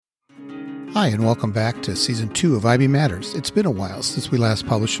Hi, and welcome back to Season 2 of IB Matters. It's been a while since we last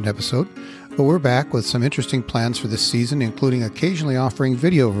published an episode, but we're back with some interesting plans for this season, including occasionally offering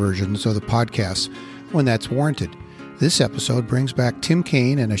video versions of the podcast when that's warranted. This episode brings back Tim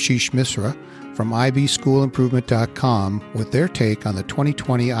Kane and Ashish Misra from ibschoolimprove.com with their take on the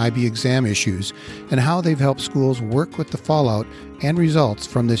 2020 IB exam issues and how they've helped schools work with the fallout and results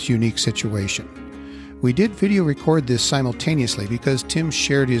from this unique situation. We did video record this simultaneously because Tim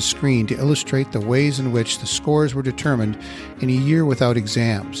shared his screen to illustrate the ways in which the scores were determined in a year without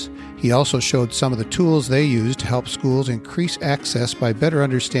exams. He also showed some of the tools they use to help schools increase access by better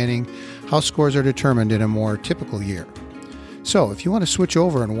understanding how scores are determined in a more typical year. So, if you want to switch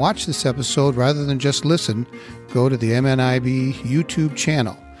over and watch this episode rather than just listen, go to the MNIB YouTube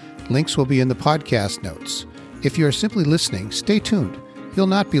channel. Links will be in the podcast notes. If you are simply listening, stay tuned. You'll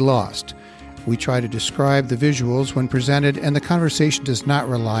not be lost. We try to describe the visuals when presented, and the conversation does not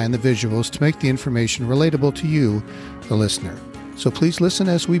rely on the visuals to make the information relatable to you, the listener. So please listen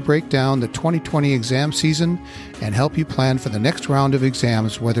as we break down the 2020 exam season and help you plan for the next round of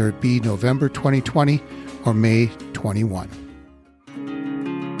exams, whether it be November 2020 or May 21.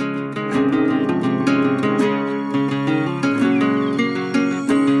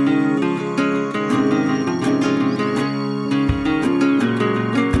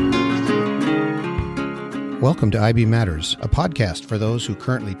 Welcome to IB Matters, a podcast for those who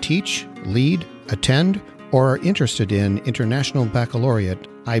currently teach, lead, attend, or are interested in International Baccalaureate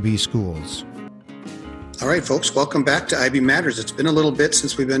IB schools. All right, folks, welcome back to IB Matters. It's been a little bit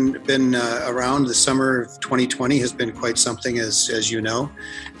since we've been around. The summer of 2020 has been quite something, as you know,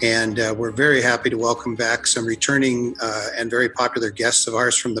 and we're very happy to welcome back some returning and very popular guests of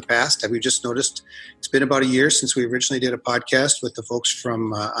ours from the past. We've just noticed it's been about a year since we originally did a podcast with the folks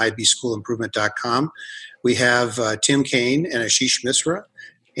from ibschoolimprove.com. We have Tim Kane and Ashish Misra.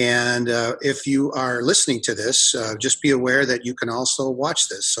 And if you are listening to this, just be aware that you can also watch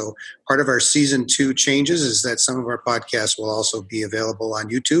this. So part of our Season 2 changes is that some of our podcasts will also be available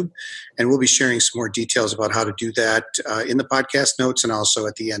on YouTube. And we'll be sharing some more details about how to do that in the podcast notes and also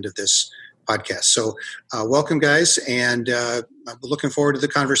at the end of this podcast. So welcome, guys. And I'm looking forward to the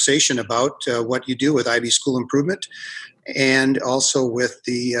conversation about what you do with IB School Improvement, and also with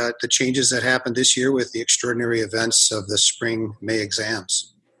the changes that happened this year with the extraordinary events of the spring May exams.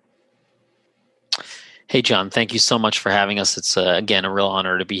 Hey, John, thank you so much for having us. It's, again, a real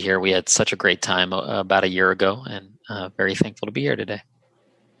honor to be here. We had such a great time about a year ago, and very thankful to be here today.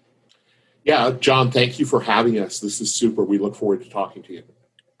 Yeah, John, thank you for having us. This is super. We look forward to talking to you.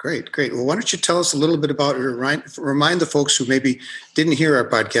 Great. Well, why don't you tell us a little bit about, remind the folks who maybe didn't hear our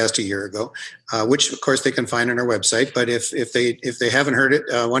podcast a year ago, which of course they can find on our website. But if they haven't heard it,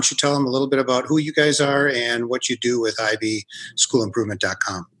 why don't you tell them a little bit about who you guys are and what you do with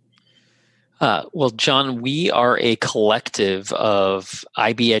ibschoolimprove.com? Well, John, we are a collective of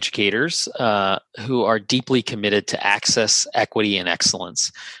IB educators who are deeply committed to access, equity, and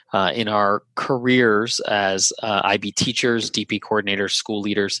excellence in our careers as IB teachers, DP coordinators, school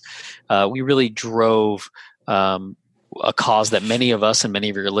leaders. We really drove a cause that many of us and many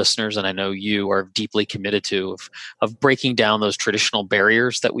of your listeners, and I know you, are deeply committed to, of breaking down those traditional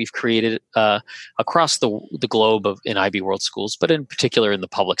barriers that we've created across the globe in IB World Schools, but in particular in the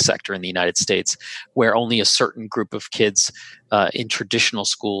public sector in the United States, where only a certain group of kids in traditional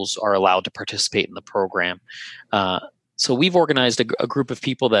schools are allowed to participate in the program. So we've organized a group of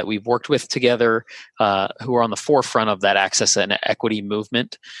people that we've worked with together who are on the forefront of that access and equity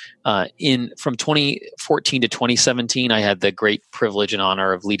movement. From 2014 to 2017, I had the great privilege and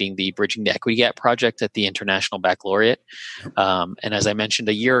honor of leading the Bridging the Equity Gap project at the International Baccalaureate. And as I mentioned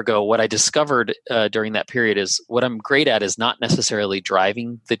a year ago, what I discovered during that period is what I'm great at is not necessarily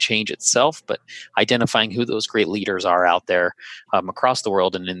driving the change itself, but identifying who those great leaders are out there across the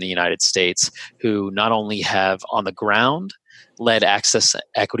world and in the United States who not only have on the ground led access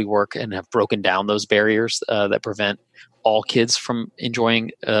equity work and have broken down those barriers that prevent all kids from enjoying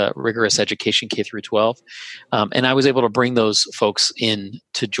rigorous education K through 12. And I was able to bring those folks in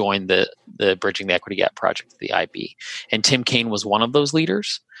to join the Bridging the Equity Gap project, the IB. And Tim Kane was one of those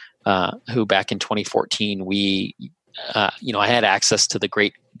leaders who back in 2014, I had access to the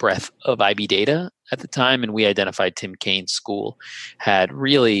great breadth of IB data at the time, and we identified Tim Kane's school had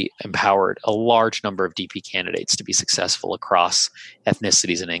really empowered a large number of DP candidates to be successful across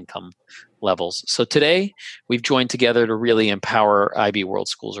ethnicities and income levels. So today, we've joined together to really empower IB World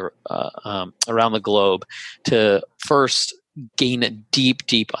Schools around the globe to first gain a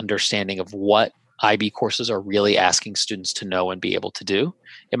deep understanding of what IB courses are really asking students to know and be able to do.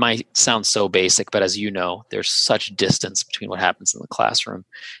 It might sound so basic, but as you know, there's such distance between what happens in the classroom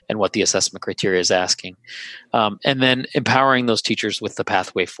and what the assessment criteria is asking. And then empowering those teachers with the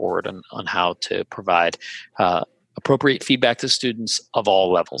pathway forward on how to provide appropriate feedback to students of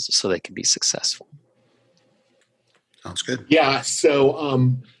all levels so they can be successful. Sounds good. Yeah. So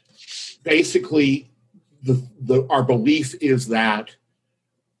basically, our belief is that,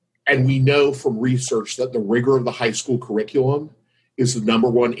 and we know from research that the rigor of the high school curriculum is the number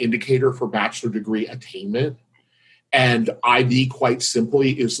one indicator for bachelor degree attainment. And IB, quite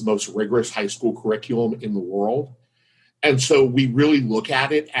simply, is the most rigorous high school curriculum in the world. And so we really look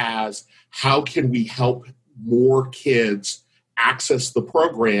at it as, how can we help more kids access the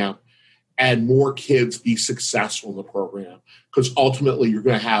program and more kids be successful in the program? Because ultimately you're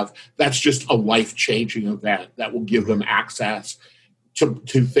going to have, that's just a life-changing event that will give them access to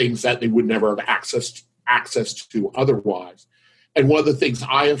things that they would never have access to otherwise. And one of the things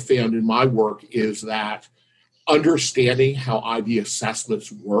I have found in my work is that understanding how IB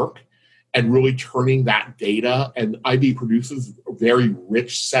assessments work and really turning that data, and IB produces a very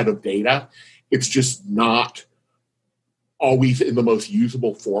rich set of data. It's just not always in the most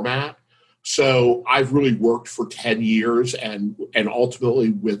usable format. So I've really worked for 10 years and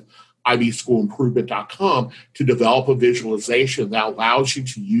ultimately with IBSchoolImprovement.com to develop a visualization that allows you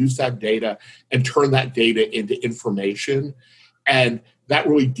to use that data and turn that data into information. And that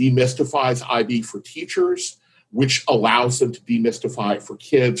really demystifies IB for teachers, which allows them to demystify it for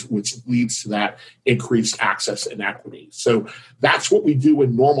kids, which leads to that increased access and equity. So that's what we do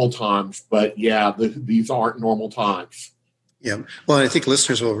in normal times. But yeah, these aren't normal times. Yeah. Well, I think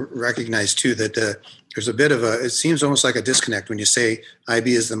listeners will recognize too that there's a bit of it seems almost like a disconnect when you say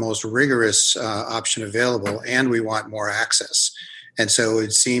IB is the most rigorous option available and we want more access. And so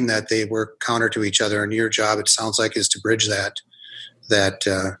it seemed that they work counter to each other, and your job, it sounds like, is to bridge that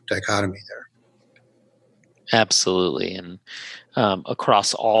dichotomy there. Absolutely. And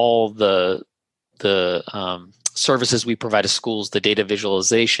across all the services we provide to schools, the data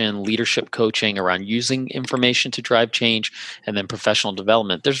visualization, leadership coaching around using information to drive change, and then professional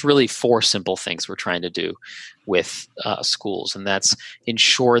development, there's really 4 simple things we're trying to do with schools. And that's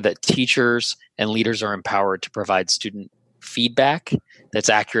ensure that teachers and leaders are empowered to provide student feedback that's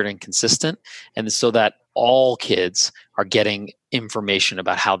accurate and consistent, and so that all kids are getting information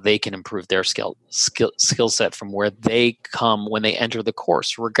about how they can improve their skill set from where they come when they enter the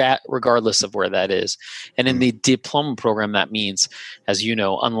course, regardless of where that is. And in the diploma program, that means, as you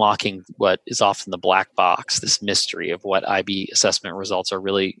know, unlocking what is often the black box, this mystery of what IB assessment results are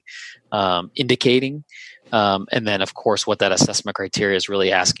really indicating. And then, of course, what that assessment criteria is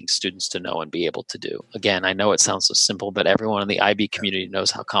really asking students to know and be able to do. Again, I know it sounds so simple, but everyone in the IB community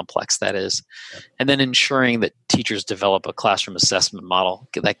knows how complex that is. And then ensuring that teachers develop a classroom assessment model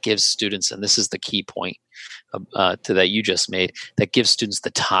that gives students, and this is the key point to that you just made, that gives students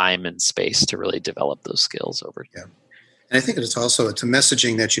the time and space to really develop those skills over time. And I think it's a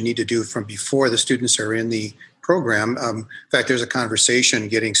messaging that you need to do from before the students are in the program. In fact, there's a conversation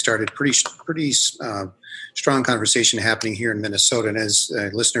getting started, pretty strong conversation happening here in Minnesota. And as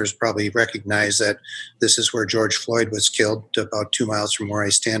listeners probably recognize, that this is where George Floyd was killed, about 2 miles from where I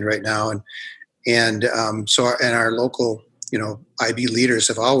stand right now. And our local, IB leaders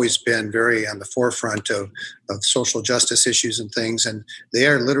have always been very on the forefront of social justice issues and things. And they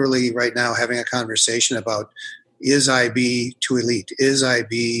are literally right now having a conversation about, is IB too elite? Is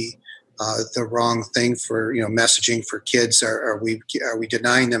IB the wrong thing for messaging for kids? Are we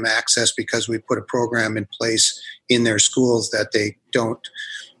denying them access because we put a program in place in their schools that they don't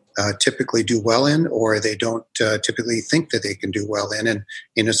typically do well in, or they don't typically think that they can do well in?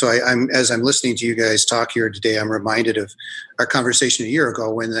 And so as I'm listening to you guys talk here today, I'm reminded of our conversation a year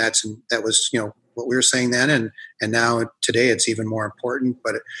ago when that was what we were saying then, and now today it's even more important.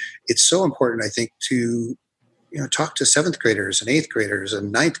 But it's so important, I think, to talk to 7th graders and 8th graders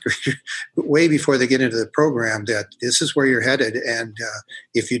and 9th graders way before they get into the program, that this is where you're headed. And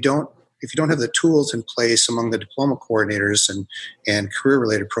if you don't have the tools in place among the diploma coordinators and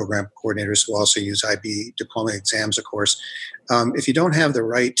career-related program coordinators who also use IB diploma exams, of course, if you don't have the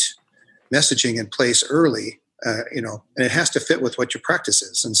right messaging in place early, and it has to fit with what your practice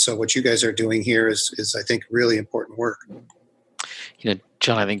is. And so what you guys are doing here is I think, really important work.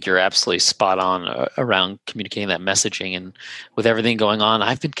 John, I think you're absolutely spot on around communicating that messaging. And with everything going on,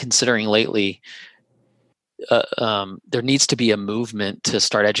 I've been considering lately there needs to be a movement to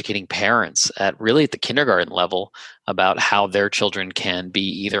start educating parents at the kindergarten level about how their children can be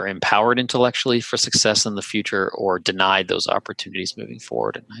either empowered intellectually for success in the future or denied those opportunities moving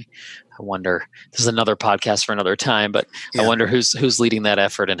forward. And I wonder, this is another podcast for another time, but I wonder who's leading that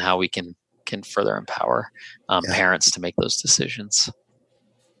effort and how we can further empower parents to make those decisions.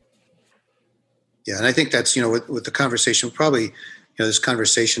 Yeah, and I think that's, with the conversation, probably, this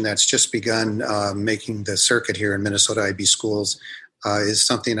conversation that's just begun making the circuit here in Minnesota IB schools is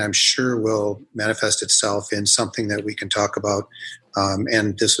something I'm sure will manifest itself in something that we can talk about.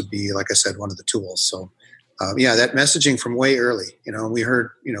 And this would be, like I said, one of the tools. So, that messaging from way early, we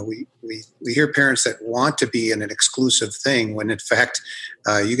heard, we hear parents that want to be in an exclusive thing when in fact,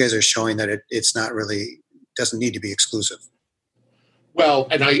 you guys are showing that it's not really, doesn't need to be exclusive. Well,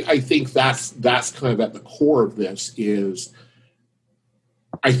 and I think that's kind of at the core of this is,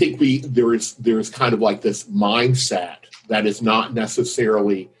 I think there's kind of like this mindset that is not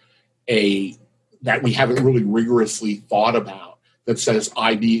necessarily that we haven't really rigorously thought about, that says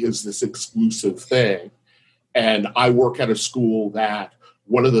IB is this exclusive thing. And I work at a school that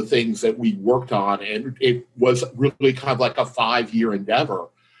one of the things that we worked on, and it was really kind of like a 5-year endeavor,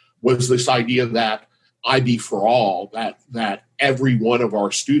 was this idea that IB for all, that every one of our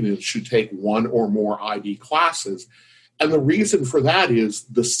students should take one or more IB classes. And the reason for that is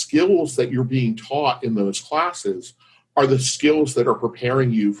the skills that you're being taught in those classes are the skills that are preparing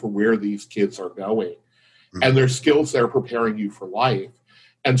you for where these kids are going. Mm-hmm. And they're skills that are preparing you for life.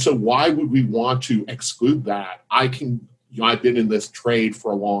 And so why would we want to exclude that? I've been in this trade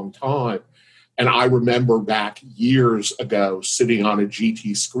for a long time. And I remember back years ago sitting on a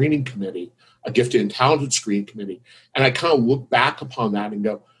GT screening committee, a gifted and talented screening committee. And I kind of look back upon that and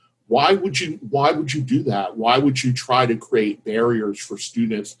go, why would you do that? Why would you try to create barriers for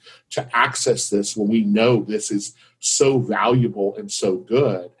students to access this when we know this is so valuable and so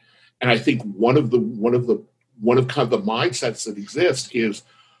good? And I think one of kind of the mindsets that exist is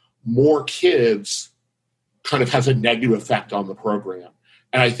more kids kind of has a negative effect on the program.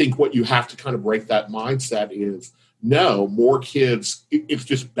 And I think what you have to kind of break that mindset is, no, more kids, it's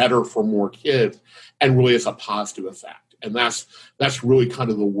just better for more kids and really has a positive effect. And that's really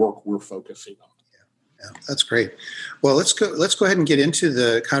kind of the work we're focusing on. Yeah, that's great. Well, let's go ahead and get into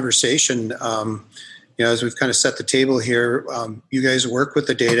the conversation. As we've kind of set the table here, you guys work with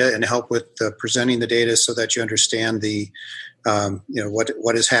the data and help with presenting the data so that you understand the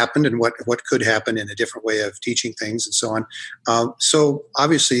what has happened and what could happen in a different way of teaching things and so on. So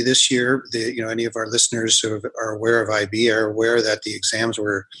obviously this year, any of our listeners who are aware of IB are aware that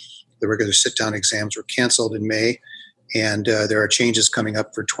the regular sit-down exams were canceled in May. And there are changes coming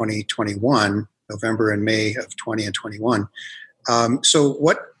up for 2021, November and May of 20 and 21. So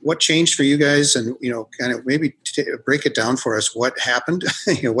what changed for you guys? And, kind of maybe break it down for us. What happened?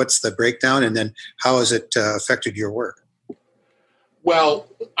 What's the breakdown? And then how has it affected your work? Well,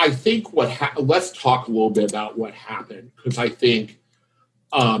 I think let's talk a little bit about what happened, because I think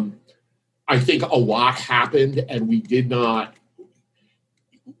a lot happened and we did not.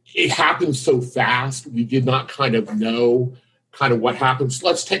 It happened so fast, we did not kind of know kind of what happened. So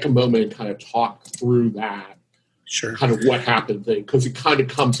let's take a moment and kind of talk through that. Sure. Kind of what happened thing, because it kind of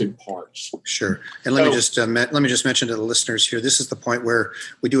comes in parts. Sure. And let me just mention to the listeners here, this is the point where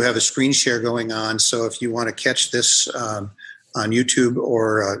we do have a screen share going on. So if you want to catch this on YouTube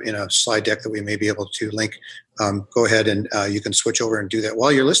or in a slide deck that we may be able to link, go ahead and you can switch over and do that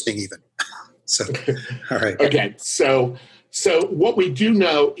while you're listening even. So, all right. Okay. So what we do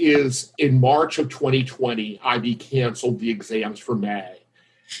know is in March of 2020, IB canceled the exams for May,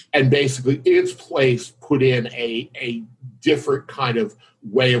 and basically in its place put in a different kind of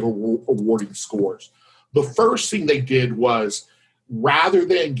way of awarding scores. The first thing they did was, rather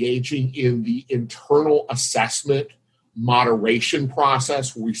than engaging in the internal assessment moderation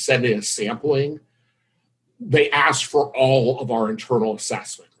process where we send in a sampling, they asked for all of our internal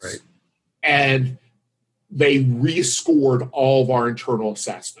assessments. Right. And they rescored all of our internal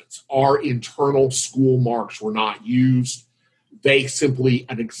assessments. Our internal school marks were not used.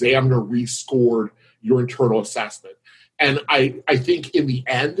 An examiner rescored your internal assessment. And I think in the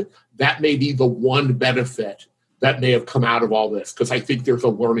end, that may be the one benefit that may have come out of all this, because I think there's a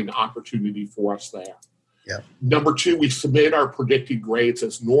learning opportunity for us there. Yeah. Number two, we submitted our predicted grades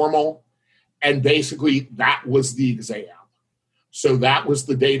as normal, and basically that was the exam. So that was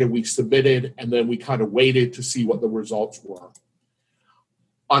the data we submitted, and then we kind of waited to see what the results were.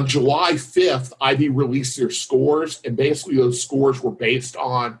 On July 5th, IB released their scores, and basically those scores were based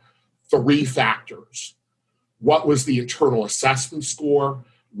on 3 factors. What was the internal assessment score?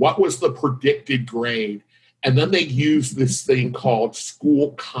 What was the predicted grade? And then they use this thing called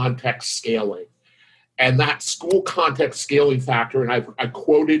school context scaling. And that school context scaling factor, and I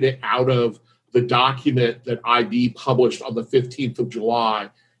quoted it out of the document that IB published on the 15th of July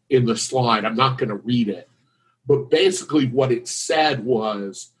in the slide. I'm not going to read it. But basically what it said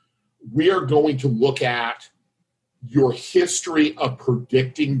was, we are going to look at your history of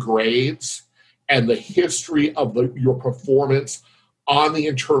predicting grades and the history of your performance on the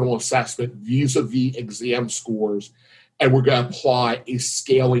internal assessment vis-a-vis exam scores, and we're going to apply a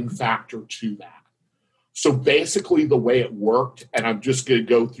scaling factor to that. So basically the way it worked, and I'm just going to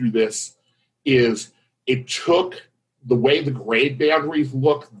go through this, is it took the way the grade boundaries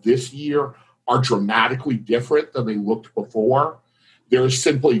look this year are dramatically different than they looked before. There is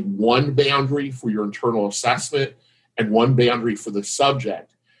simply one boundary for your internal assessment and one boundary for the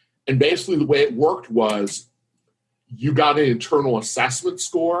subject. And basically the way it worked was, you got an internal assessment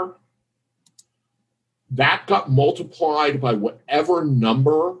score, that got multiplied by whatever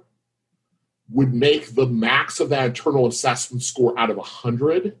number would make the max of that internal assessment score out of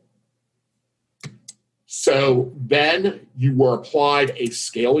 100. So then you were applied a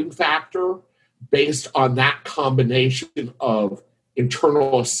scaling factor based on that combination of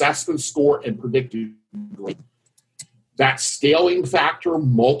internal assessment score and predicted grade. That scaling factor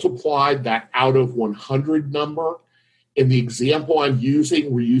multiplied that out of 100 number. In the example I'm using,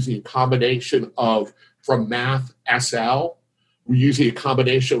 we're using a combination of, from Math SL, we're using a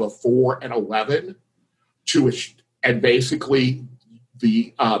combination of 4 and 11 and basically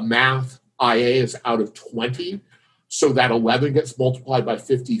the Math IA is out of 20. So that 11 gets multiplied by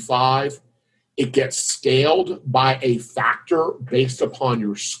 55. It gets scaled by a factor based upon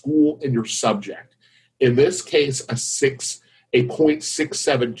your school and your subject. In this case, a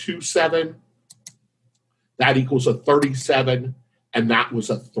 0.6727, that equals a 37, and that was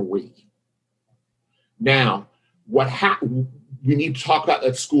a 3. Now, we need to talk about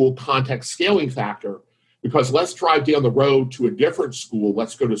that school context scaling factor, because let's drive down the road to a different school.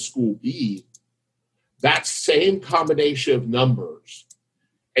 Let's go to school B. That same combination of numbers,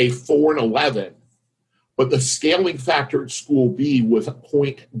 a 4 and 11, but the scaling factor at school B was a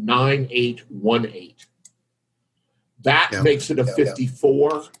 0.9818. That makes it a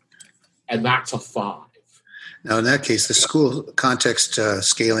 54, and that's a 5. Now, in that case, the school context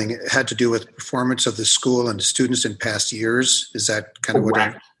scaling had to do with performance of the school and the students in past years. Is that kind of what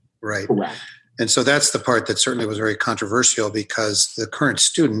I'm right? Correct. And so that's the part that certainly was very controversial, because the current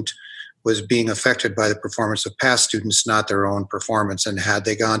student was being affected by the performance of past students, not their own performance. And had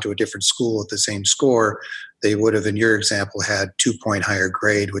they gone to a different school with the same score, they would have, in your example, had 2-point higher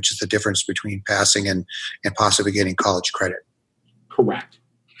grade, which is the difference between passing and possibly getting college credit. Correct.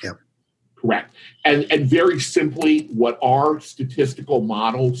 Yep. Correct. And very simply, what our statistical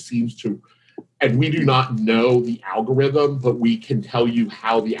model seems to, and we do not know the algorithm, but we can tell you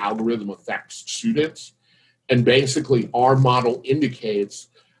how the algorithm affects students. And basically, our model indicates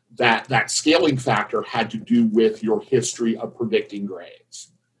that scaling factor had to do with your history of predicting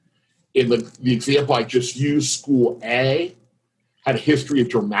grades. In the example I just used, school A had a history of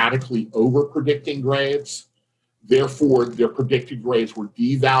dramatically over-predicting grades. Therefore, their predicted grades were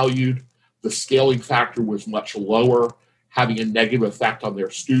devalued. The scaling factor was much lower, having a negative effect on their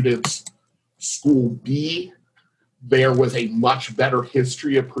students. School B, there was a much better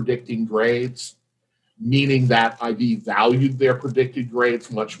history of predicting grades, meaning that IB valued their predicted grades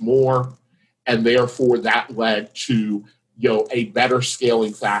much more, and therefore that led to a better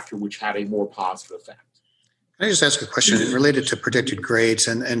scaling factor, which had a more positive effect. Can I just ask a question related to predicted grades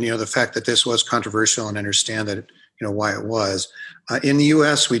and the fact that this was controversial, and understand that why it was. In the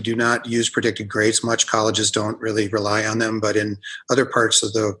U.S., we do not use predicted grades much. Colleges don't really rely on them, but in other parts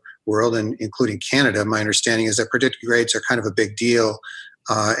of the world, and including Canada, my understanding is that predicted grades are kind of a big deal.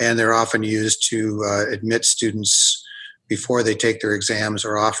 And they're often used to admit students before they take their exams,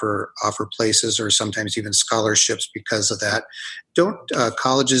 or offer places, or sometimes even scholarships because of that. Don't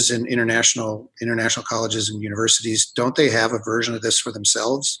colleges and international colleges and universities, don't they have a version of this for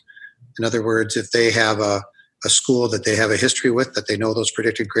themselves? In other words, if they have a school that they have a history with, that they know those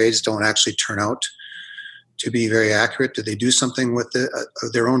predicted grades don't actually turn out to be very accurate, do they do something with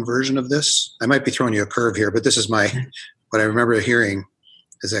their own version of this? I might be throwing you a curve here, but this is what I remember hearing,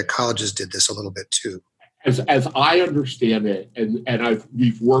 is that colleges did this a little bit too. As I understand it, and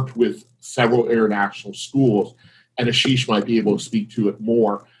we've worked with several international schools, and Ashish might be able to speak to it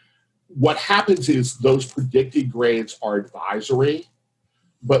more. What happens is those predicted grades are advisory,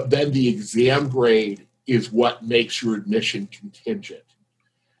 but then the exam grade is what makes your admission contingent.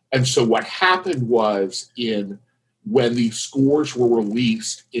 And so what happened was, when these scores were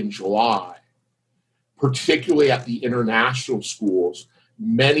released in July, particularly at the international schools,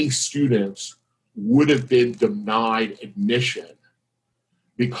 many students would have been denied admission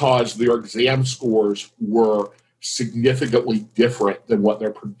because their exam scores were significantly different than what their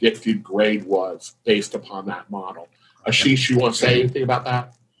predicted grade was based upon that model. Ashish, you want to say anything about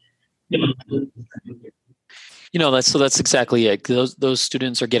that? That's exactly it. Those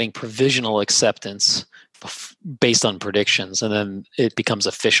students are getting provisional acceptance based on predictions, and then it becomes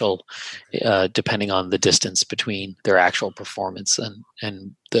official depending on the distance between their actual performance and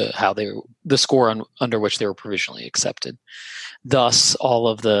the score under which they were provisionally accepted. Thus, all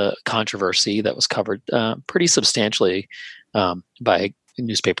of the controversy that was covered pretty substantially by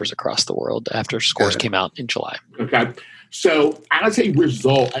newspapers across the world after scores came out in July. Okay, so as a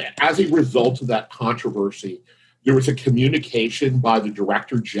result of that controversy, there was a communication by the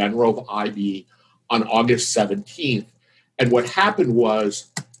Director General of IB on August 17th. And what happened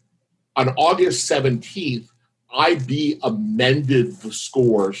was, on August 17th, IB amended the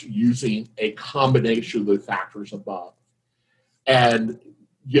scores using a combination of the factors above. And,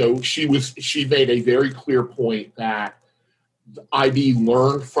 she made a very clear point that IB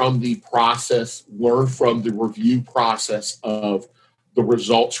learned from the review process of the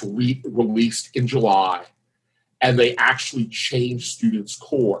results released in July, and they actually changed students'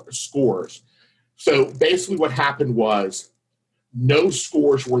 scores. So basically what happened was no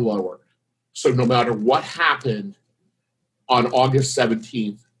scores were lowered. So no matter what happened on August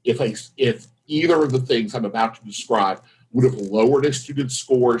 17th, if either of the things I'm about to describe would have lowered a student's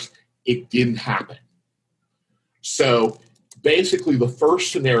scores, it didn't happen. So basically the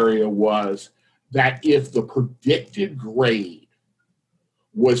first scenario was that if the predicted grade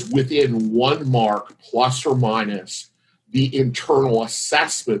was within 1 mark plus or minus the internal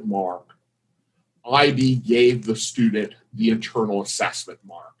assessment mark, IB gave the student the internal assessment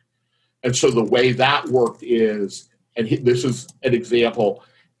mark. And so the way that worked is, and this is an example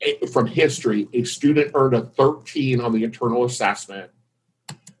from history, a student earned a 13 on the internal assessment.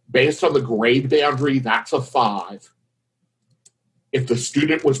 Based on the grade boundary, that's a 5. If the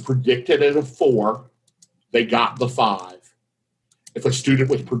student was predicted at a 4, they got the 5. If a student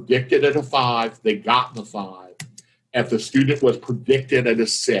was predicted at a 5, they got the 5. If the student was predicted at a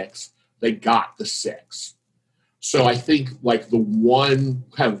 6, they got the 6. So I think like the one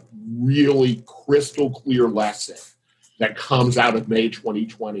kind of really crystal clear lesson that comes out of May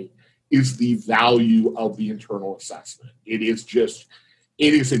 2020 is the value of the internal assessment. It is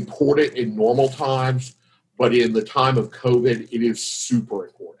important in normal times, but in the time of COVID, it is super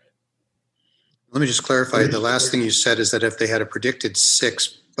important. Let me just clarify. The last thing you said is that if they had a predicted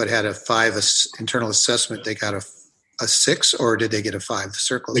 6 but had a 5 internal assessment, they got a 6, or did they get a 5? The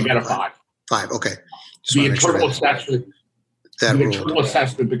circle. They got a 5. 5. Okay. The internal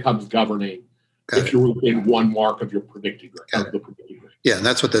assessment becomes governing if you're within 1 mark of your predicted grade. Yeah, and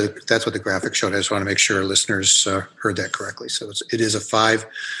that's what the graphic showed. I just want to make sure listeners heard that correctly. So it is a 5,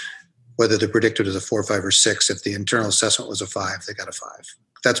 whether the predicted is a 4, 5, or 6. If the internal assessment was a 5, they got a 5.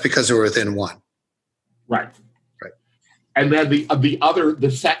 That's because they were within 1. Right. And then that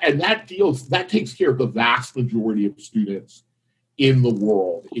takes care of the vast majority of students in the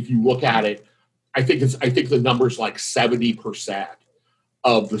world. If you look at it, I think the number's like 70%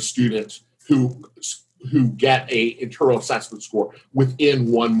 of the students who get a internal assessment score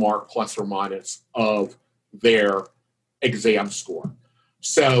within 1 mark plus or minus of their exam score.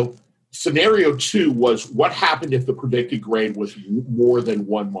 So scenario 2 was what happened if the predicted grade was more than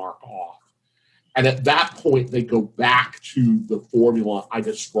 1 mark off. And at that point, they go back to the formula I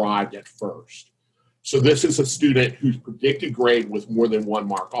described at first. So this is a student whose predicted grade was more than 1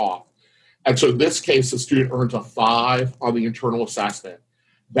 mark off. And so in this case, the student earns a 5 on the internal assessment.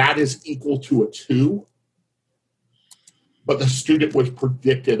 That is equal to a 2, but the student was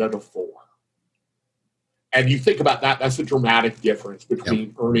predicted at a 4. And you think about that, that's a dramatic difference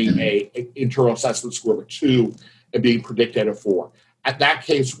between earning an internal assessment score of a 2 and being predicted at a 4. At that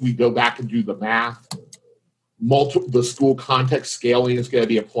case, we go back and do the math. The school context scaling is going to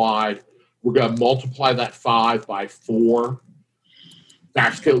be applied. We're going to multiply that 5 by 4.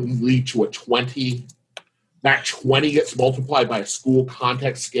 That's going to lead to a 20. That 20 gets multiplied by a school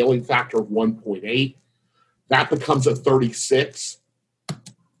context scaling factor of 1.8. That becomes a 36.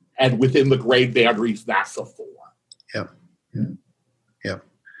 And within the grade boundaries, that's a 4. Yep.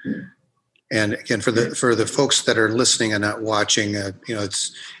 And again, for the folks that are listening and not watching,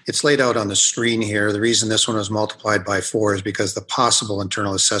 it's laid out on the screen here. The reason this one was multiplied by 4 is because the possible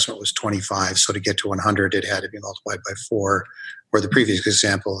internal assessment was 25. So to get to 100, it had to be multiplied by 4. where the previous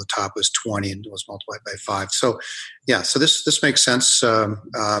example, the top was 20 and was multiplied by 5. So, yeah, so this makes sense.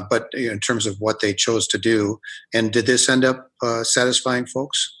 But in terms of what they chose to do, and did this end up satisfying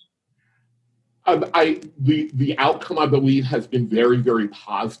folks? The outcome, I believe, has been very, very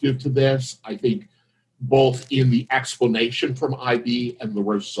positive to this. I think both in the explanation from IB and the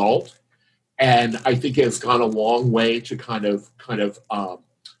result, and I think it's gone a long way to kind of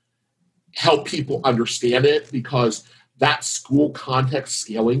help people understand it, because that school context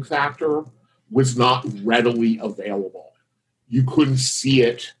scaling factor was not readily available. You couldn't see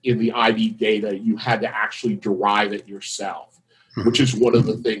it in the IB data. You had to actually derive it yourself, which is one of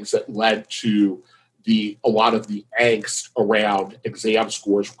the things that led to a lot of the angst around exam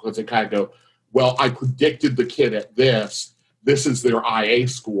scores, because they kind of go, well, I predicted the kid at this. This is their IA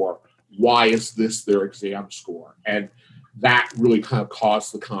score. Why is this their exam score? And that really kind of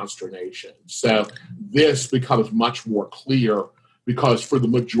caused the consternation. So this becomes much more clear, because for the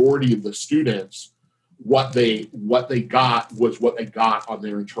majority of the students, what they got was what they got on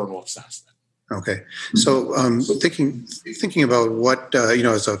their internal assessment. Okay, so thinking about what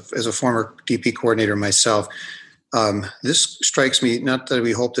as a former DP coordinator myself, this strikes me. Not that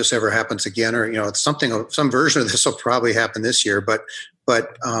we hope this ever happens again, or it's some version of this will probably happen this year. But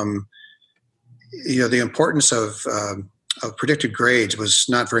the importance of predicted grades was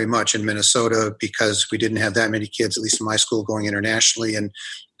not very much in Minnesota, because we didn't have that many kids, at least in my school, going internationally, and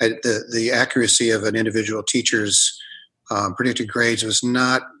the accuracy of an individual teacher's predicted grades was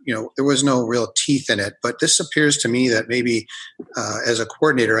not, there was no real teeth in it. But this appears to me that maybe as a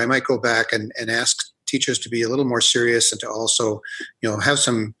coordinator, I might go back and ask teachers to be a little more serious, and to also, have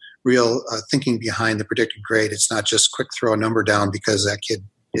some real thinking behind the predicted grade. It's not just quick throw a number down because that kid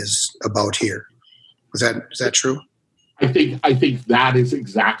is about here. Is that true? I think that is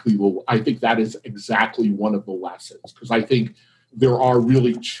exactly one of the lessons, because I think there are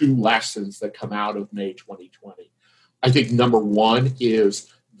really two lessons that come out of May 2020. I think number one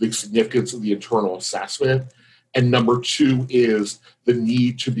is the significance of the internal assessment, and number two is the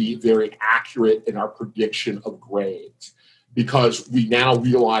need to be very accurate in our prediction of grades, because we now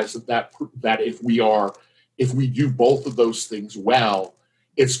realize that if we do both of those things well,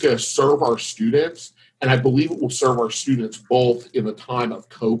 it's going to serve our students. And I believe it will serve our students both in the time of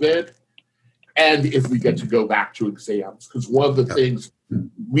COVID and if we get to go back to exams. Because one of the things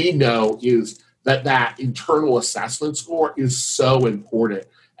we know is that internal assessment score is so important,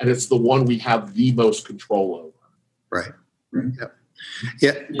 and it's the one we have the most control over. Right.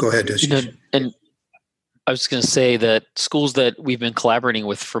 Yeah. Go ahead, Ashish. And I was going to say that schools that we've been collaborating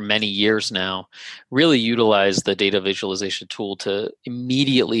with for many years now really utilize the data visualization tool to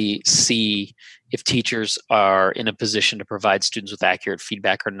immediately see if teachers are in a position to provide students with accurate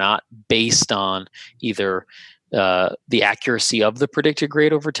feedback or not, based on either the accuracy of the predicted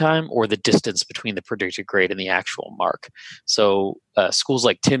grade over time or the distance between the predicted grade and the actual mark. So schools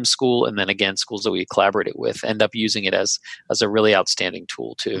like Tim's school, and then again schools that we collaborated with, end up using it as a really outstanding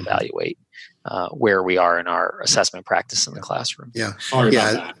tool to evaluate where we are in our assessment practice in the classroom. Yeah. Sorry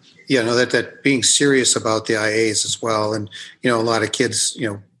about that. Yeah, no, that being serious about the IAs as well. And, a lot of kids,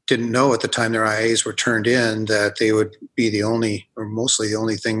 didn't know at the time their IAs were turned in that they would be the only, or mostly the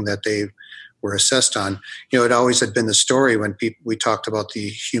only thing that they were assessed on. It always had been the story when we talked about the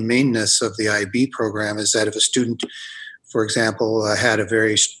humaneness of the IB program, is that if a student, for example, had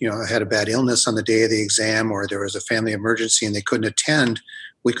a bad illness on the day of the exam, or there was a family emergency and they couldn't attend,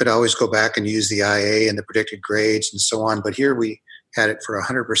 we could always go back and use the IA and the predicted grades and so on. But here we had it for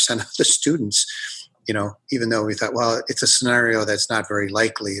 100% of the students, even though we thought, well, it's a scenario that's not very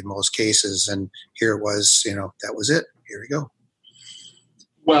likely in most cases. And here it was, that was it. Here we go.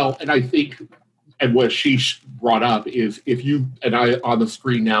 Well, and I think, and what Ashish brought up is, if you, and I on the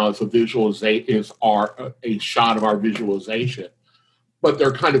screen now is a shot of our visualization, but there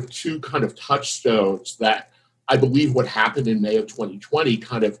are kind of two kind of touchstones that I believe what happened in May of 2020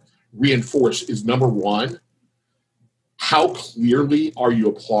 kind of reinforced is, number one, how clearly are you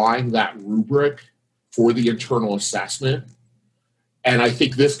applying that rubric for the internal assessment? And I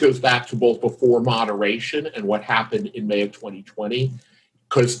think this goes back to both before moderation and what happened in May of 2020.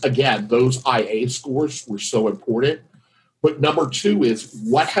 Because, again, those IA scores were so important. But number two is,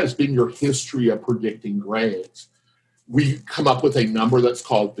 what has been your history of predicting grades? We come up with a number that's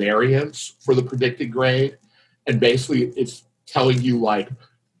called variance for the predicted grade. And basically, it's telling you,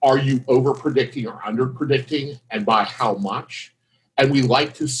 are you over-predicting or under-predicting, and by how much? And we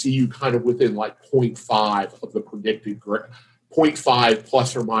like to see you kind of within 0.5 of the predicted grade, 0.5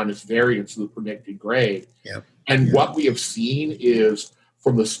 plus or minus variance of the predicted grade. Yep. And what we have seen is,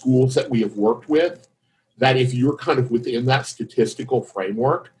 from the schools that we have worked with, that if you're kind of within that statistical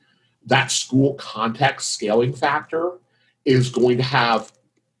framework, that school context scaling factor is going to have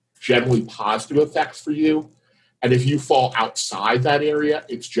generally positive effects for you. And if you fall outside that area,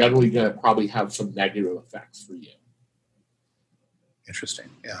 it's generally going to probably have some negative effects for you. Interesting.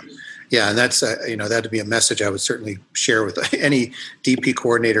 Yeah. And that's, that'd be a message I would certainly share with any DP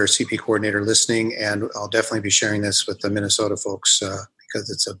coordinator or CP coordinator listening. And I'll definitely be sharing this with the Minnesota folks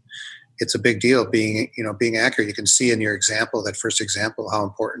because it's a big deal being accurate. You can see in your example, that first example, how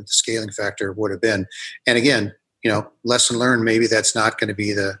important the scaling factor would have been. And again, lesson learned, maybe that's not going to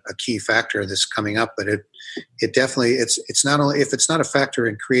be a key factor that's coming up, but it definitely, it's not only, if it's not a factor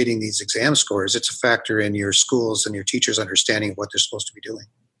in creating these exam scores, it's a factor in your schools and your teachers understanding what they're supposed to be doing.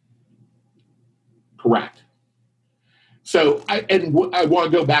 Correct. So I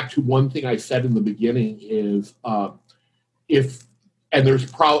want to go back to one thing I said in the beginning is there's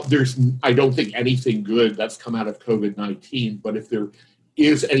I don't think anything good that's come out of COVID-19, but if there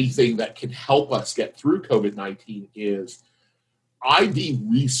is anything that can help us get through COVID-19 is IB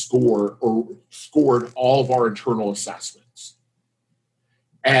rescored all of our internal assessments.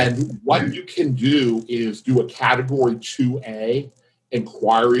 And what you can do is do a category 2A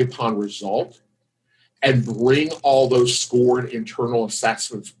inquiry upon result and bring all those scored internal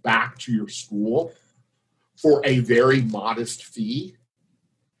assessments back to your school for a very modest fee.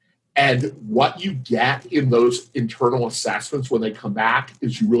 And what you get in those internal assessments when they come back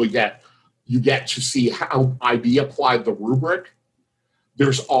is you get to see how IB applied the rubric.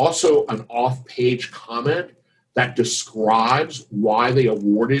 There's also an off-page comment that describes why they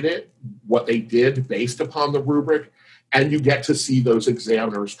awarded it, what they did based upon the rubric, and you get to see those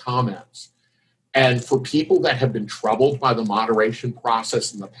examiners' comments. And for people that have been troubled by the moderation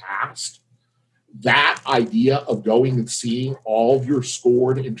process in the past, that idea of going and seeing all of your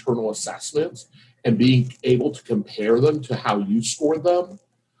scored internal assessments and being able to compare them to how you scored them,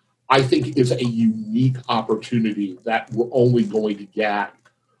 I think is a unique opportunity that we're only going to get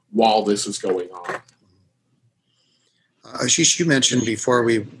while this is going on. Ashish, you mentioned before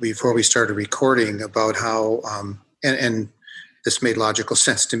we started recording about how, and this made logical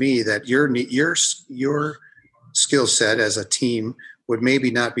sense to me, that your skill set as a team would maybe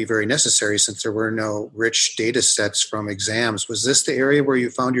not be very necessary since there were no rich data sets from exams. Was this the area where you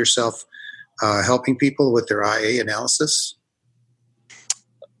found yourself helping people with their IA analysis?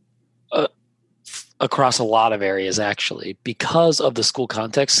 Across a lot of areas, actually, because of the school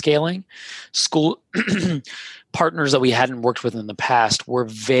context scaling, school partners that we hadn't worked with in the past were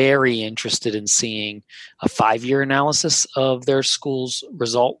very interested in seeing a 5-year analysis of their school's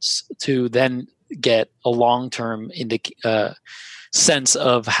results to then get a long-term sense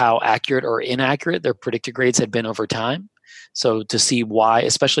of how accurate or inaccurate their predicted grades had been over time. So to see why,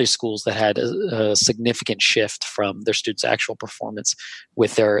 especially schools that had a significant shift from their students' actual performance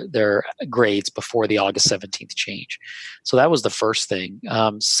with their grades before the August 17th change. So that was the first thing.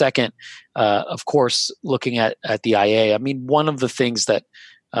 Second, of course, looking at the IA, I mean, one of the things that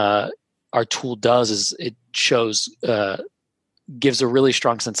our tool does is it shows gives a really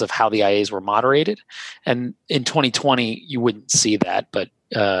strong sense of how the IAs were moderated. And in 2020, you wouldn't see that, but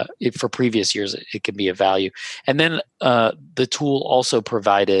for previous years, it can be of value. And then the tool also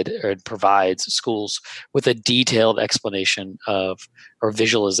provides schools with a detailed explanation of or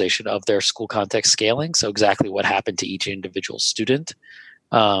visualization of their school context scaling. So exactly what happened to each individual student,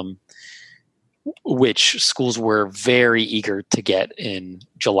 which schools were very eager to get in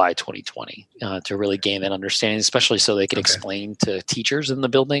July 2020 to really gain that understanding, especially so they could explain to teachers in the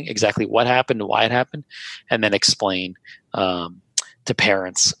building exactly what happened and why it happened, and then explain to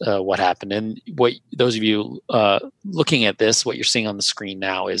parents what happened. And what those of you looking at this, what you're seeing on the screen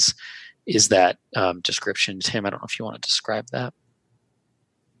now is that description. Tim, I don't know if you want to describe that.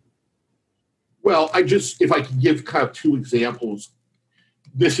 Well, if I could give kind of two examples.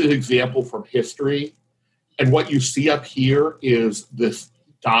 This is an example from history. And what you see up here is this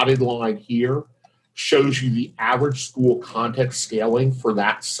dotted line here shows you the average school context scaling for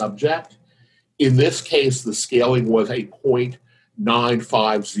that subject. In this case, the scaling was a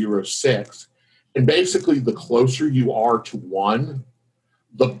 0.9506. And basically, the closer you are to 1,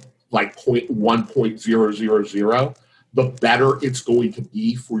 the like 1.000, the better it's going to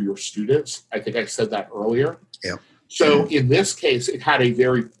be for your students. I think I said that earlier. Yeah. So in this case, it had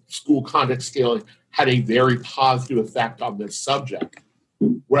school context scaling had a very positive effect on this subject.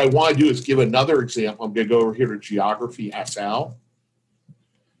 What I want to do is give another example. I'm going to go over here to Geography SL.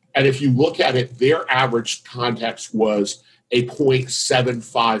 And if you look at it, their average context was a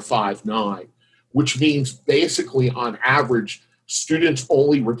 0.7559, which means basically on average, students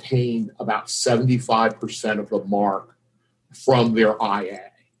only retained about 75% of the mark from their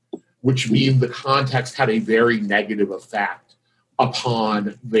IA, which means the context had a very negative effect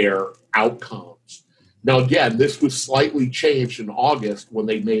upon their outcomes. Now, again, this was slightly changed in August when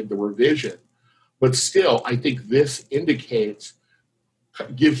they made the revision, but still, I think this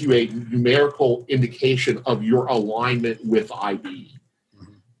gives you a numerical indication of your alignment with IB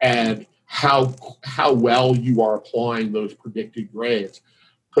and how well you are applying those predicted grades.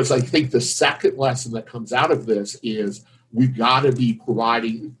 Because I think the second lesson that comes out of this is we've got to be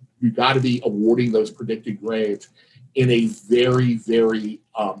awarding those predicted grades in a very, very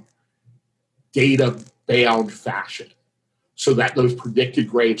data-bound fashion so that those predicted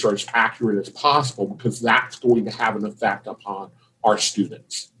grades are as accurate as possible, because that's going to have an effect upon our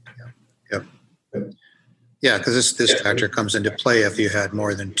students. Yep. Yeah, because this factor comes into play if you had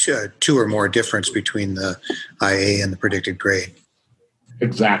more than two or more difference between the IA and the predicted grade.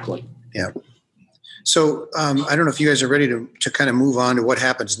 Exactly. Yeah. So I don't know if you guys are ready to kind of move on to what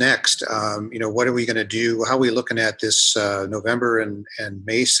happens next. What are we going to do? How are we looking at this November and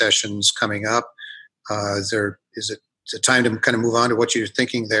May sessions coming up? Is it time to kind of move on to what you're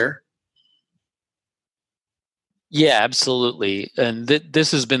thinking there? Yeah, absolutely. And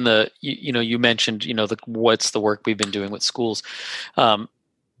this has been you mentioned, what's the work we've been doing with schools.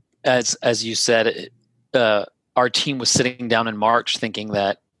 As you said, our team was sitting down in March thinking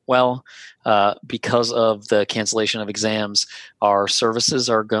that, because of the cancellation of exams, our services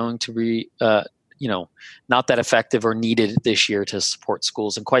are going to be, not that effective or needed this year to support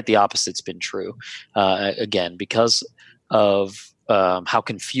schools. And quite the opposite's been true. Again, because of how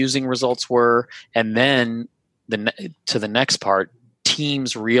confusing results were. And then to the next part,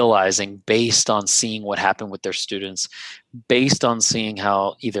 teams realizing, based on seeing what happened with their students, based on seeing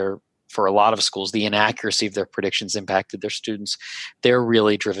how either for a lot of schools, the inaccuracy of their predictions impacted their students, they're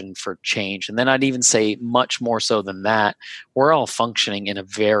really driven for change. And then I'd even say much more so than that, we're all functioning in a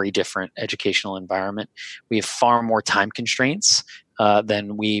very different educational environment. We have far more time constraints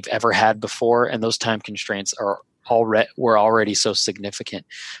than we've ever had before. And those time constraints were already so significant.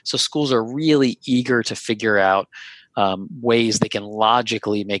 So schools are really eager to figure out ways they can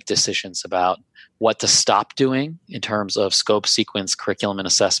logically make decisions about what to stop doing in terms of scope, sequence, curriculum, and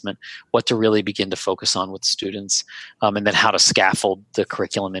assessment, what to really begin to focus on with students, and then how to scaffold the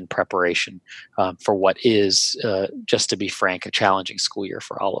curriculum in preparation for what is, just to be frank, a challenging school year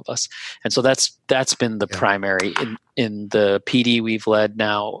for all of us. And so that's been the primary in the PD we've led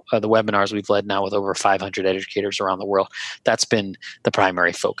now, the webinars we've led now with over 500 educators around the world. That's been the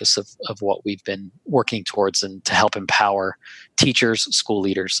primary focus of what we've been working towards, and to help empower teachers, school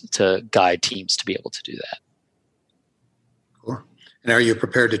leaders to guide teams to be able to do that. Cool. And are you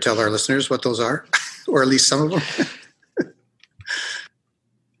prepared to tell our listeners what those are, or at least some of them?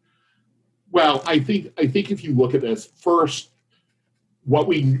 Well, I think if you look at this first, what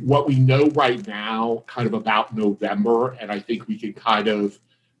we know right now, kind of about November, and I think we can kind of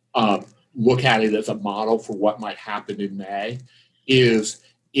look at it as a model for what might happen in May, is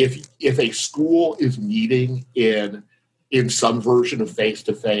if a school is meeting in some version of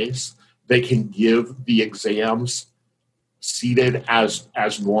face-to-face, they can give the exams seated as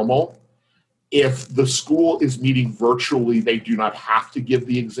normal. If the school is meeting virtually, they do not have to give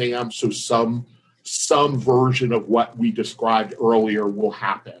the exam, so some version of what we described earlier will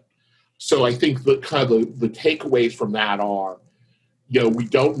happen. So I think the takeaways from that are, we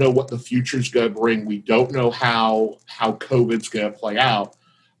don't know what the future's going to bring. We don't know how COVID's going to play out.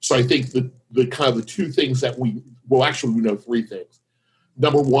 So I think the two things that we know three things.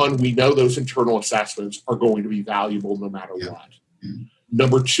 Number one, we know those internal assessments are going to be valuable no matter what. Mm-hmm.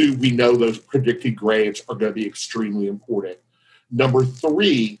 Number two, we know those predicted grades are going to be extremely important. Number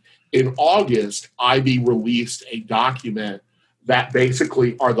three, in August, IB released a document that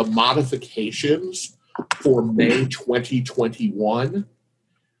basically are the modifications for May 2021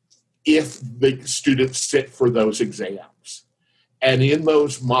 if the students sit for those exams. And in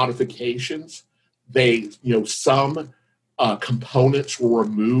those modifications, some components were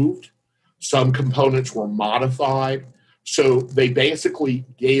removed, some components were modified. So they basically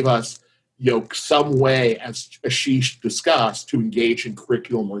gave us, some way, as Ashish discussed, to engage in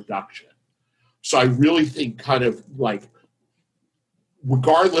curriculum reduction. So I really think kind of like,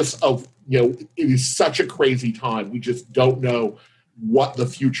 regardless of, it is such a crazy time. We just don't know what the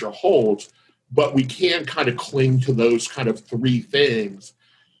future holds, but we can kind of cling to those kind of three things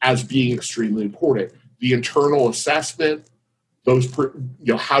as being extremely important. The internal assessment,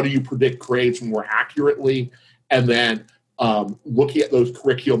 how do you predict grades more accurately? And then looking at those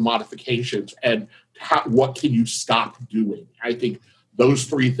curriculum modifications and what can you stop doing. I think those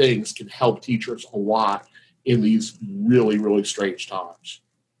three things can help teachers a lot in these really, really strange times.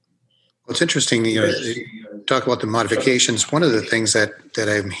 Well, it's interesting, you talk about the modifications. One of the things that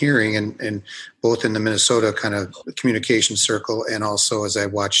I'm hearing, and both in the Minnesota kind of communication circle and also as I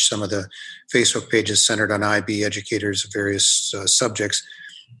watch some of the Facebook pages centered on IB educators of various subjects,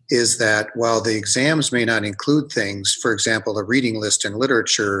 is that while the exams may not include things, for example, the reading list in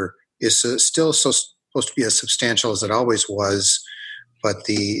literature is still supposed to be as substantial as it always was, but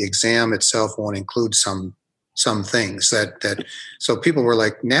the exam itself won't include some things that so people were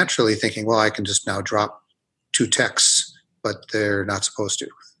like naturally thinking, well, I can just now drop 2 texts, but they're not supposed to.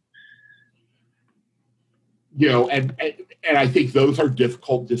 And I think those are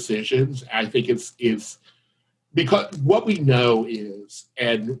difficult decisions. I think it's because what we know is,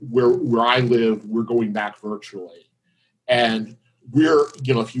 and where I live, we're going back virtually, and we're,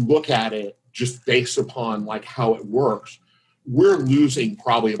 if you look at it just based upon like how it works, we're losing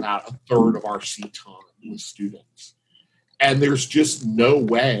probably about a third of our seat time with students. And there's just no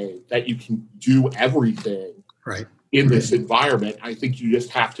way that you can do everything right in this environment. I think you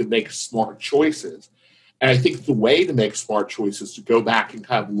just have to make smart choices. And I think the way to make smart choices is to go back and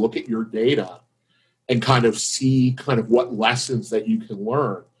kind of look at your data and kind of see kind of what lessons that you can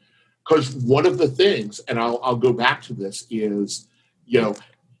learn. Because one of the things, and I'll go back to this, is,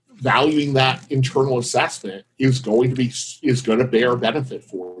 valuing that internal assessment is going to bear benefit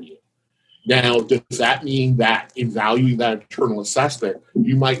for you. Now, does that mean that in valuing that internal assessment,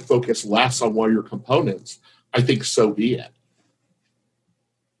 you might focus less on one of your components? I think so be it.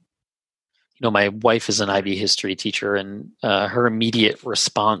 My wife is an IB history teacher, and her immediate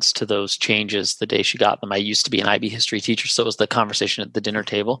response to those changes the day she got them, I used to be an IB history teacher, so it was the conversation at the dinner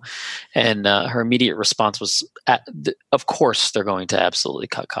table, and her immediate response was, of course, they're going to absolutely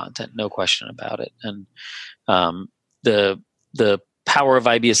cut content, no question about it. And the power of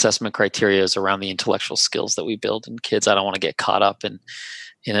IB assessment criteria is around the intellectual skills that we build in kids. I don't want to get caught up in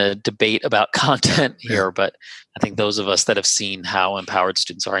a debate about content here, but I think those of us that have seen how empowered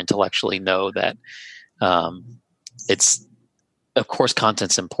students are intellectually know that it's, of course,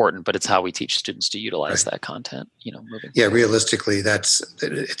 content's important, but it's how we teach students to utilize that content, moving forward. Realistically,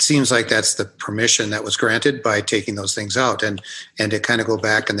 it seems like that's the permission that was granted by taking those things out, and to kind of go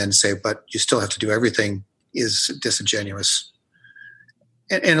back and then say, but you still have to do everything is disingenuous.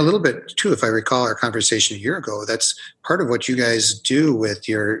 And a little bit too, if I recall our conversation a year ago, that's part of what you guys do with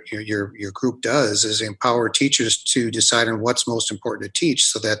your group does is empower teachers to decide on what's most important to teach,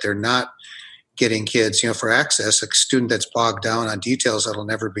 so that they're not getting kids, for access, a student that's bogged down on details that'll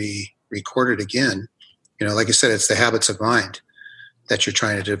never be recorded again. Like I said, it's the habits of mind that you're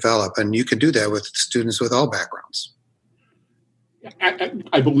trying to develop, and you can do that with students with all backgrounds.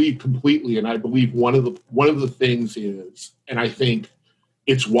 I believe completely, and I believe one of the things is, and I think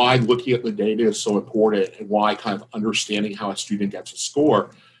it's why looking at the data is so important, and why kind of understanding how a student gets a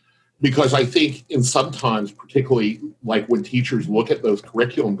score. Because I think in sometimes, particularly like when teachers look at those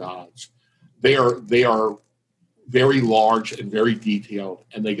curriculum guides, they are very large and very detailed,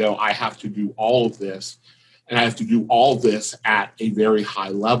 and they go, I have to do all of this, and I have to do all this at a very high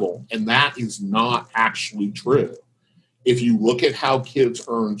level. And that is not actually true. If you look at how kids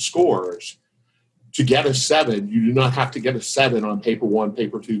earn scores, to get a 7, you do not have to get a 7 on paper 1,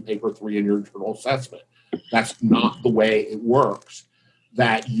 paper 2, paper 3 in your internal assessment. That's not the way it works.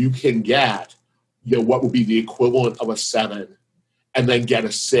 That you can get, what would be the equivalent of a 7, and then get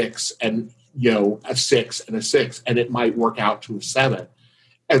a 6, and a 6 and a 6, and it might work out to a 7.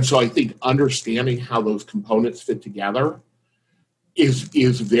 And so I think understanding how those components fit together is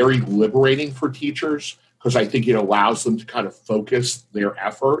very liberating for teachers, because I think it allows them to kind of focus their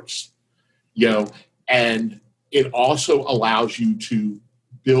efforts. And it also allows you to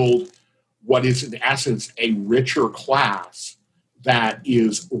build what is in essence a richer class that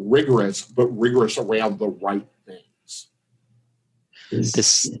is rigorous, but rigorous around the right things.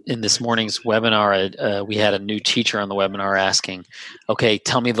 In this morning's webinar, we had a new teacher on the webinar asking, okay,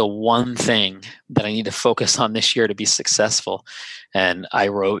 tell me the one thing that I need to focus on this year to be successful. And I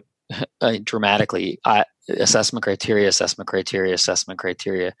wrote dramatically, assessment criteria, assessment criteria, assessment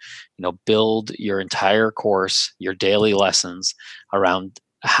criteria. Build your entire course, your daily lessons around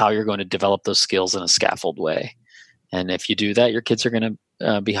how you're going to develop those skills in a scaffold way. And if you do that, your kids are going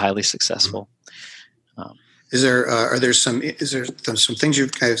to be highly successful. Is there some things you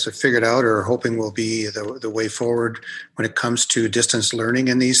guys have figured out or hoping will be the way forward when it comes to distance learning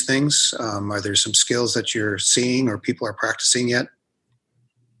in these things? Are there some skills that you're seeing or people are practicing yet?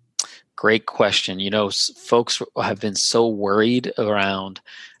 Great question. Folks have been so worried around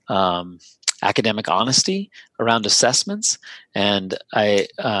academic honesty, around assessments, and I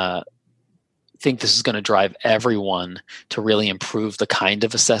think this is going to drive everyone to really improve the kind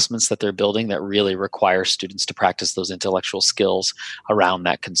of assessments that they're building that really require students to practice those intellectual skills around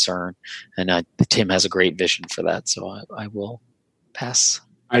that concern. And Tim has a great vision for that, so I will pass.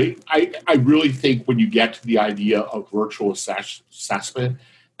 I really think when you get to the idea of virtual assessment,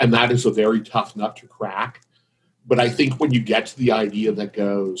 and that is a very tough nut to crack, but I think when you get to the idea that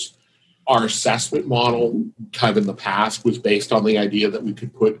goes, our assessment model kind of in the past was based on the idea that we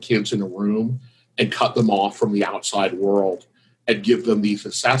could put kids in a room and cut them off from the outside world and give them these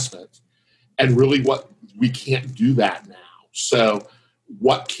assessments. And really we can't do that now. So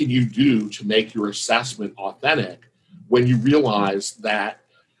what can you do to make your assessment authentic when you realize that,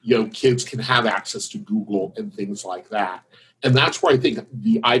 kids can have access to Google and things like that? And that's where I think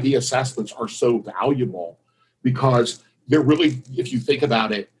the IB assessments are so valuable, because they're really, if you think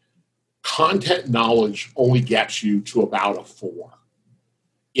about it, content knowledge only gets you to about a 4,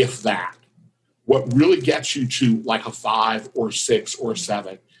 if that. What really gets you to like a 5 or 6 or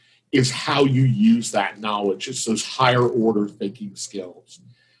 7 is how you use that knowledge. It's those higher order thinking skills.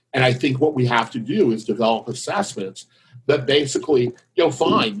 And I think what we have to do is develop assessments that basically,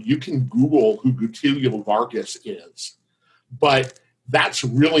 fine, you can Google who Gutilio Vargas is, but that's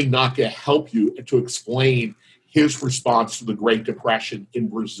really not going to help you to explain his response to the Great Depression in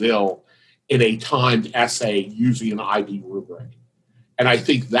Brazil in a timed essay using an IB rubric. And I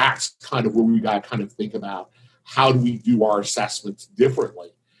think that's kind of where we got to kind of think about how do we do our assessments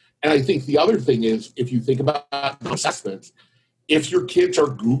differently. And I think the other thing is, if you think about assessments, if your kids are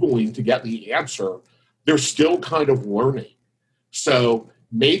Googling to get the answer, they're still kind of learning. So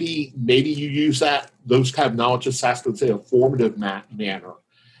maybe you use those kind of knowledge assessments in a formative manner.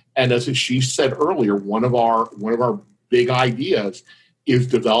 And as Ashish said earlier, one of our big ideas is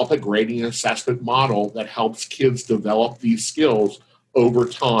develop a grading and assessment model that helps kids develop these skills over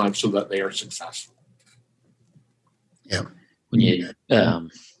time so that they are successful. Yeah. When you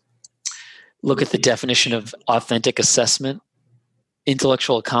look at the definition of authentic assessment,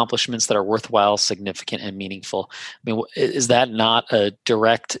 intellectual accomplishments that are worthwhile, significant, and meaningful. I mean, is that not a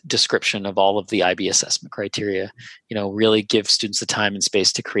direct description of all of the IB assessment criteria? Really give students the time and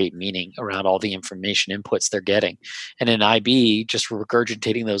space to create meaning around all the information inputs they're getting. And in IB, just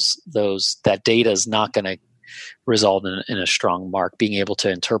regurgitating that data is not going to result in a strong mark. Being able to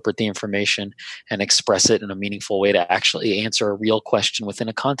interpret the information and express it in a meaningful way to actually answer a real question within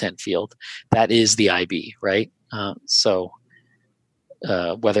a content field, that is the IB, right? So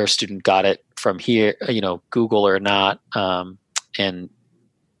whether a student got it from here, Google or not, and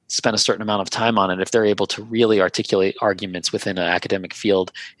spend a certain amount of time on it, if they're able to really articulate arguments within an academic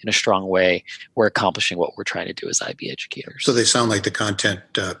field in a strong way, we're accomplishing what we're trying to do as IB educators. So they sound like the content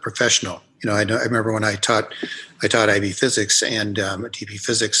professional. I remember when I taught IB physics and DP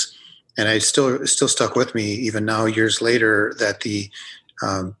physics, and it still stuck with me even now years later that the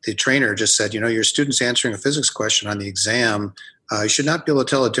trainer just said, your student's answering a physics question on the exam. You should not be able to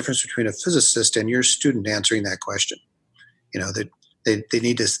tell the difference between a physicist and your student answering that question. That they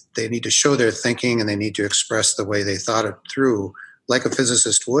need to show their thinking, and they need to express the way they thought it through, like a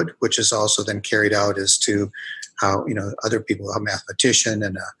physicist would, which is also then carried out as to how other people, a mathematician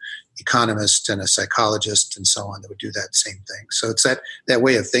and a economist and a psychologist and so on, that would do that same thing. So it's that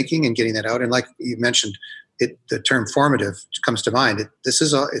way of thinking and getting that out. And like you mentioned, the term formative comes to mind.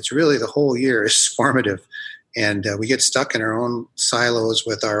 It's really the whole year is formative. And we get stuck in our own silos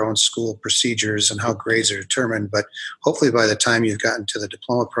with our own school procedures and how grades are determined. But hopefully by the time you've gotten to the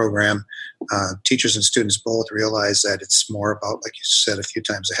diploma program, teachers and students both realize that it's more about, like you said a few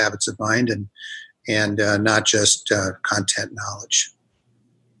times, the habits of mind and not just content knowledge.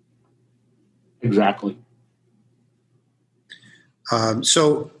 Exactly.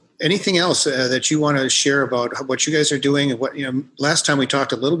 So anything else that you want to share about what you guys are doing? And what, last time we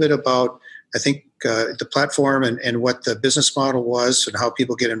talked a little bit about, I think, the platform and what the business model was and how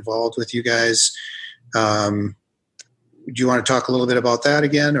people get involved with you guys. Do you want to talk a little bit about that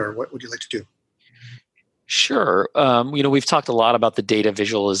again, or what would you like to do? Sure. We've talked a lot about the data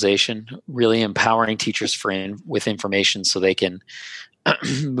visualization, really empowering teachers with information so they can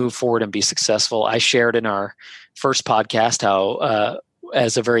move forward and be successful. I shared in our first podcast how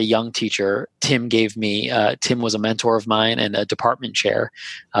as a very young teacher, Tim was a mentor of mine and a department chair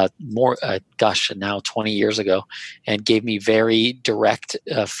now 20 years ago, and gave me very direct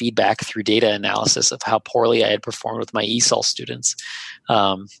feedback through data analysis of how poorly I had performed with my ESOL students.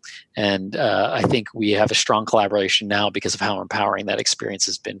 I think we have a strong collaboration now because of how empowering that experience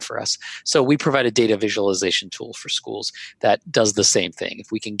has been for us. So we provide a data visualization tool for schools that does the same thing.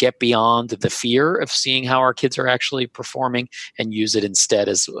 If we can get beyond the fear of seeing how our kids are actually performing and use it instead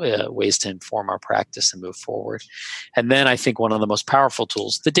as ways to inform our practice and move forward. And then I think one of the most powerful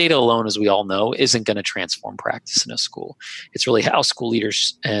tools, the data alone, as we all know, isn't going to transform practice in a school. It's really how school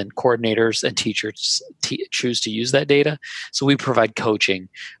leaders and coordinators and teachers choose to use that data. So we provide coaching.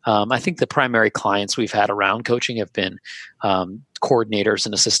 I think the primary clients we've had around coaching have been coordinators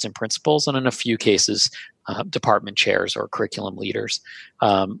and assistant principals, and in a few cases, department chairs or curriculum leaders,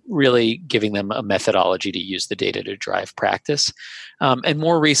 really giving them a methodology to use the data to drive practice. And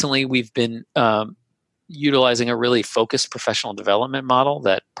more recently, we've been utilizing a really focused professional development model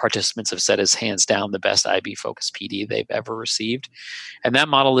that participants have said is hands down the best IB-focused PD they've ever received. And that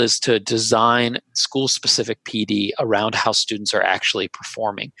model is to design school-specific PD around how students are actually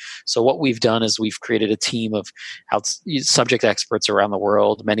performing. So what we've done is we've created a team of subject experts around the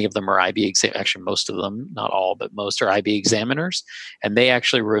world. Many of them are actually most of them, not all, but most are IB examiners. And they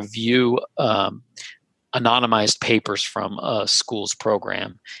actually review anonymized papers from a school's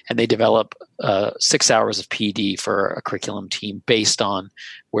program, and they develop 6 hours of PD for a curriculum team based on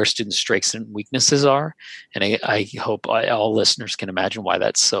where students' strengths and weaknesses are. And I hope all listeners can imagine why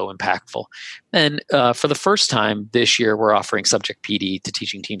that's so impactful. And for the first time this year, we're offering subject PD to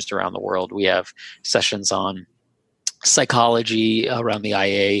teaching teams around the world. We have sessions on psychology around the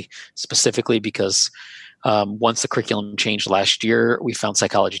IA, specifically because once the curriculum changed last year, we found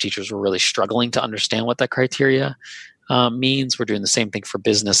psychology teachers were really struggling to understand what that criteria means. We're doing the same thing for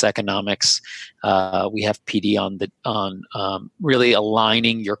business economics. We have PD on really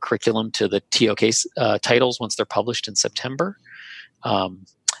aligning your curriculum to the TOK titles once they're published in September. And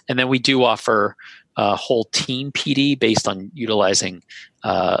then we do offer whole team PD based on utilizing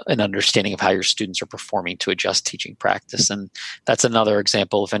an understanding of how your students are performing to adjust teaching practice. And that's another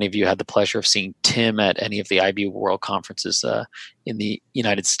example. If any of you had the pleasure of seeing Tim at any of the IB World Conferences in the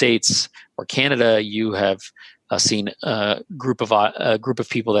United States or Canada, you have seen a group of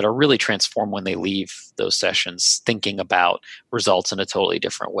people that are really transformed when they leave those sessions, thinking about results in a totally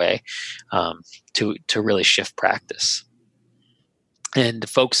different way to really shift practice. And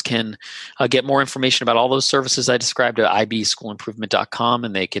folks can get more information about all those services I described at ibschoolimprovement.com,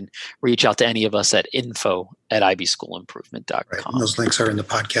 and they can reach out to any of us at info@ibschoolimprovement.com. Right. And those links are in the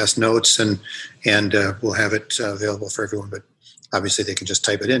podcast notes, and we'll have it available for everyone. But obviously, they can just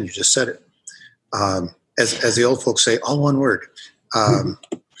type it in. You just said it. As the old folks say, all one word. I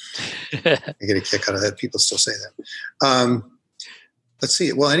get a kick out of that. People still say that. Let's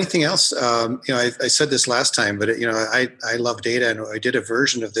see. Well, anything else? I said this last time, but I love data, and I did a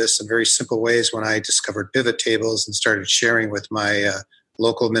version of this in very simple ways when I discovered pivot tables and started sharing with my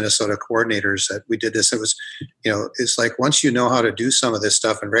local Minnesota coordinators that we did this. It was, it's like once you know how to do some of this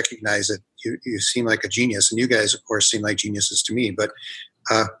stuff and recognize it, you seem like a genius, and you guys, of course, seem like geniuses to me. But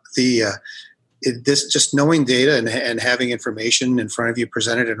this just knowing data and having information in front of you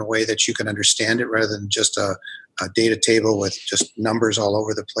presented in a way that you can understand it rather than just a data table with just numbers all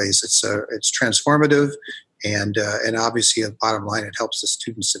over the place. It's transformative, and obviously, at bottom line, it helps the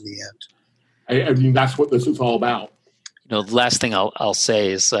students in the end. I mean, that's what this is all about. The last thing I'll say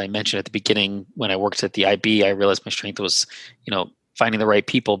is I mentioned at the beginning when I worked at the IB, I realized my strength was, finding the right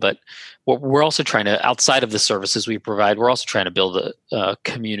people. But what we're also trying to, outside of the services we provide, we're also trying to build a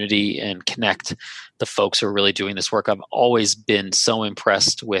community and connect the folks who are really doing this work. I've always been so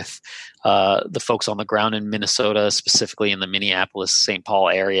impressed with the folks on the ground in Minnesota, specifically in the Minneapolis, St. Paul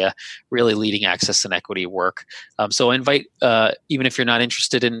area, really leading access and equity work. So I invite, even if you're not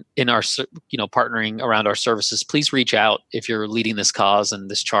interested in our, partnering around our services, please reach out if you're leading this cause and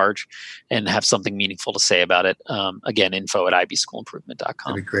this charge and have something meaningful to say about it. Again,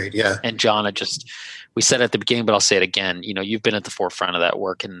 info@ibschoolimprovement.com. That'd be great. Yeah. And John, we said at the beginning, but I'll say it again, you've been at the forefront of that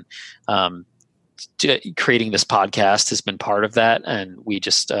work, and creating this podcast has been part of that, and we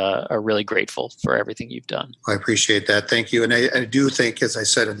just are really grateful for everything you've done. I appreciate that. Thank you. And I do think, as I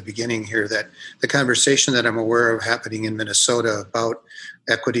said in the beginning here, that the conversation that I'm aware of happening in Minnesota about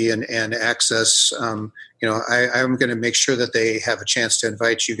equity and access, I'm going to make sure that they have a chance to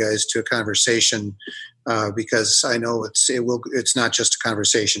invite you guys to a conversation, because I know it's not just a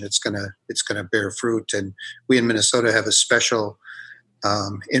conversation. It's gonna bear fruit, and we in Minnesota have a special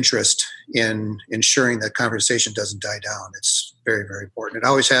interest in ensuring that conversation doesn't die down. It's Very, very important. It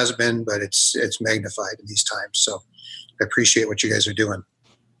always has been, but it's magnified in these times. So I appreciate what you guys are doing.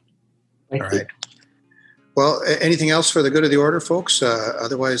 Thank All you. right. Well, anything else for the good of the order, folks?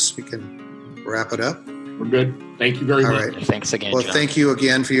 Otherwise, we can wrap it up. We're good. Thank you very All much. right. Thanks again, Well, John. thank you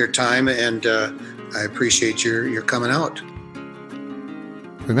again for your time, and I appreciate your coming out.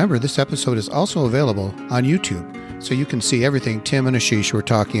 Remember, this episode is also available on YouTube, so you can see everything Tim and Ashish were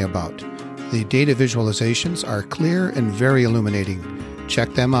talking about. The data visualizations are clear and very illuminating.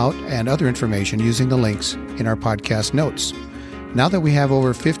 Check them out and other information using the links in our podcast notes. Now that we have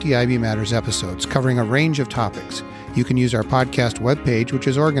over 50 IB Matters episodes covering a range of topics, you can use our podcast webpage, which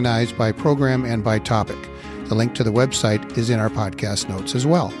is organized by program and by topic. The link to the website is in our podcast notes as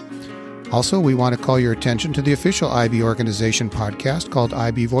well. Also, we want to call your attention to the official IB organization podcast called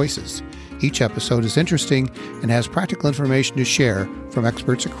IB Voices. Each episode is interesting and has practical information to share from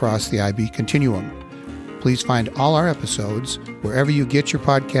experts across the IB continuum. Please find all our episodes wherever you get your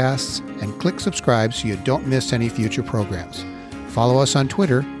podcasts and click subscribe so you don't miss any future programs. Follow us on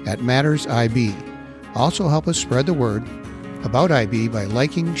Twitter at MattersIB. Also help us spread the word about IB by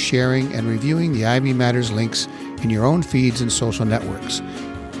liking, sharing, and reviewing the IB Matters links in your own feeds and social networks.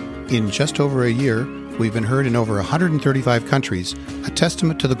 In just over a year, we've been heard in over 135 countries, a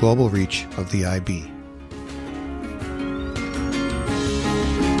testament to the global reach of the IB.